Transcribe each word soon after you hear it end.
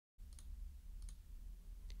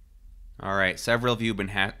All right, several of you have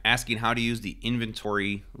been asking how to use the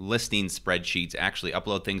inventory listing spreadsheet to actually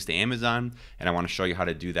upload things to Amazon, and I want to show you how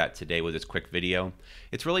to do that today with this quick video.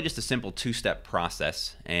 It's really just a simple two-step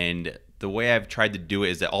process, and the way I've tried to do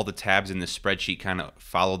it is that all the tabs in this spreadsheet kind of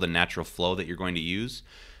follow the natural flow that you're going to use.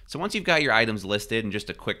 So once you've got your items listed, and just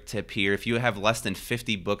a quick tip here, if you have less than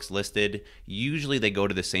 50 books listed, usually they go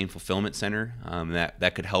to the same fulfillment center.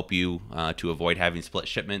 That could help you to avoid having split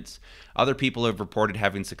shipments. Other people have reported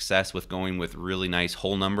having success with going with really nice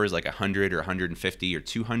whole numbers like 100 or 150 or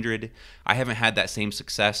 200. I haven't had that same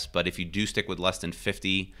success, but if you do stick with less than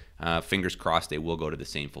 50, fingers crossed they will go to the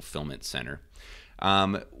same fulfillment center.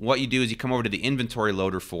 What you do is you come over to the inventory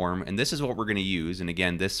loader form, and this is what we're going to use. And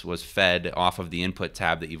again, this was fed off of the input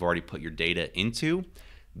tab that you've already put your data into.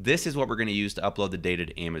 This is what we're going to use to upload the data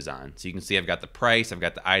to Amazon. So you can see I've got the price, I've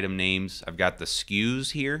got the item names, I've got the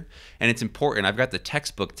SKUs here, and it's important. I've got the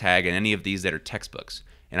textbook tag and any of these that are textbooks.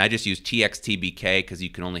 And I just use TXTBK because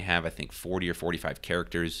you can only have, I think, 40 or 45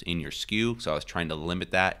 characters in your SKU. So I was trying to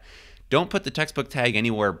limit that. Don't put the textbook tag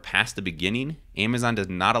anywhere past the beginning. Amazon does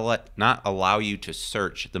not allow you to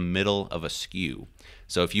search the middle of a SKU.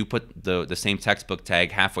 So if you put the same textbook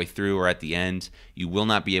tag halfway through or at the end, you will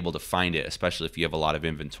not be able to find it, especially if you have a lot of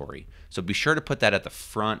inventory. So be sure to put that at the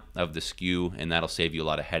front of the SKU, and that'll save you a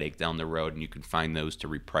lot of headache down the road, and you can find those to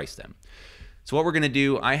reprice them. So what we're going to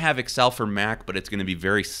do, I have Excel for Mac, but it's going to be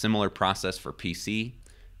very similar process for PC.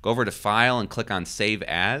 Go over to File and click on Save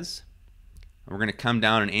As. We're going to come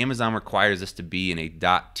down, and Amazon requires this to be in a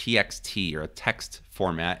 .txt or a text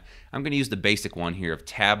format. I'm going to use the basic one here of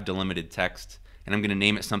tab delimited text, and I'm going to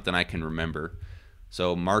name it something I can remember.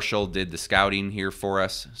 So Marshall did the scouting here for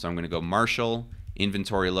us, so I'm going to go Marshall,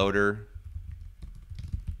 inventory loader,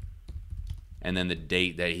 and then the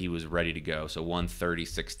date that he was ready to go. So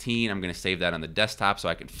 1/30/16. I'm going to save that on the desktop so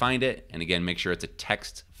I can find it, and again, make sure it's a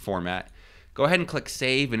text format. Go ahead and click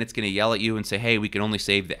Save, and it's going to yell at you and say, hey, we can only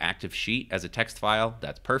save the active sheet as a text file.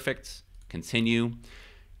 That's perfect. Continue.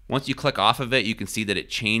 Once you click off of it, you can see that it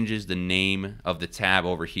changes the name of the tab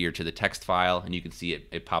over here to the text file, and you can see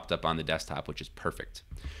it popped up on the desktop, which is perfect.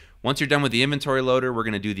 Once you're done with the inventory loader, we're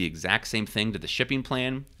going to do the exact same thing to the shipping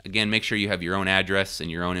plan. Again, make sure you have your own address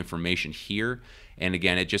and your own information here. And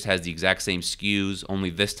again, it just has the exact same SKUs, only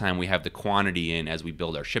this time we have the quantity in as we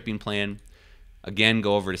build our shipping plan. Again,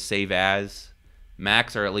 go over to Save As.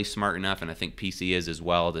 Macs are at least smart enough, and I think PC is as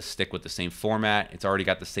well, to stick with the same format. It's already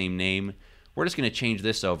got the same name. We're just going to change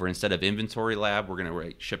this over. Instead of Inventory Lab, we're going to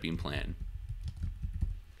write Shipping Plan.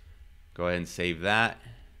 Go ahead and save that.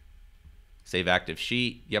 Save active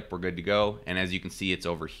sheet. Yep, we're good to go. And as you can see, it's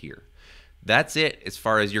over here. That's it as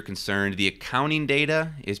far as you're concerned. The accounting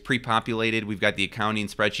data is pre-populated. We've got the accounting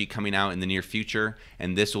spreadsheet coming out in the near future,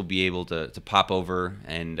 and this will be able to pop over,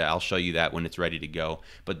 and I'll show you that when it's ready to go.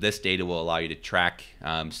 But this data will allow you to track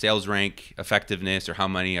sales rank, effectiveness, or how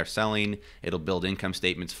many are selling. It'll build income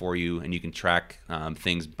statements for you, and you can track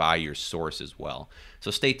things by your source as well. So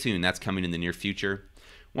stay tuned. That's coming in the near future.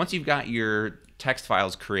 Once you've got your text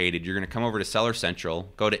files created, you're going to come over to Seller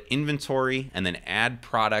Central, go to Inventory, and then Add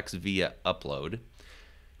Products via Upload.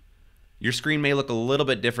 Your screen may look a little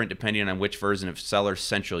bit different depending on which version of Seller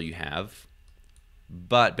Central you have.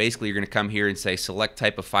 But basically, you're going to come here and say Select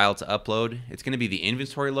Type of File to Upload. It's going to be the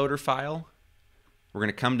Inventory Loader file. We're going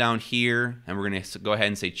to come down here, and we're going to go ahead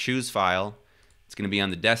and say Choose File. It's going to be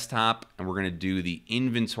on the desktop, and we're going to do the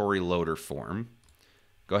Inventory Loader form.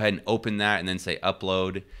 Go ahead and open that and then say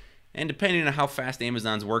Upload. And depending on how fast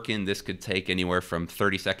Amazon's working, this could take anywhere from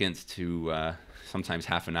 30 seconds to sometimes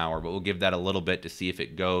half an hour, but we'll give that a little bit to see if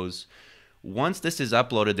it goes. Once this is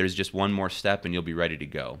uploaded, there's just one more step and you'll be ready to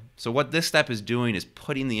go. So what this step is doing is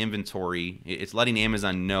putting the inventory, it's letting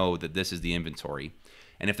Amazon know that this is the inventory.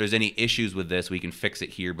 And if there's any issues with this, we can fix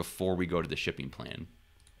it here before we go to the shipping plan.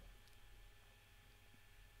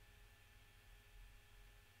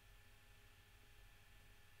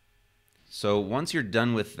 So once you're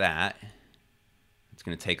done with that, it's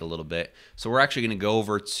going to take a little bit. So we're actually going to go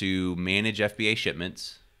over to Manage FBA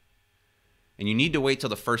Shipments. And you need to wait till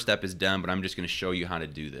the first step is done, but I'm just going to show you how to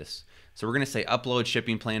do this. So we're going to say Upload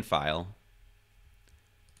Shipping Plan File.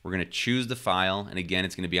 We're going to choose the file, and again,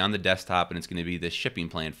 it's going to be on the desktop, and it's going to be this shipping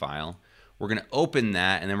plan file. We're going to open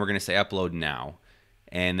that, and then we're going to say Upload Now.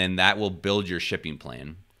 And then that will build your shipping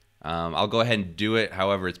plan. I'll go ahead and do it.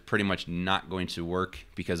 However, it's pretty much not going to work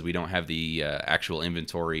because we don't have the actual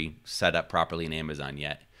inventory set up properly in Amazon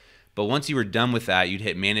yet. But once you were done with that, you'd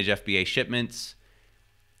hit Manage FBA Shipments,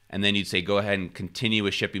 and then you'd say go ahead and continue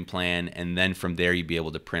a shipping plan, and then from there you'd be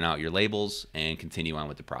able to print out your labels and continue on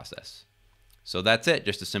with the process. So that's it,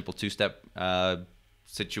 just a simple two-step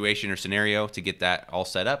situation or scenario to get that all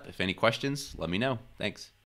set up. If any questions, let me know. Thanks.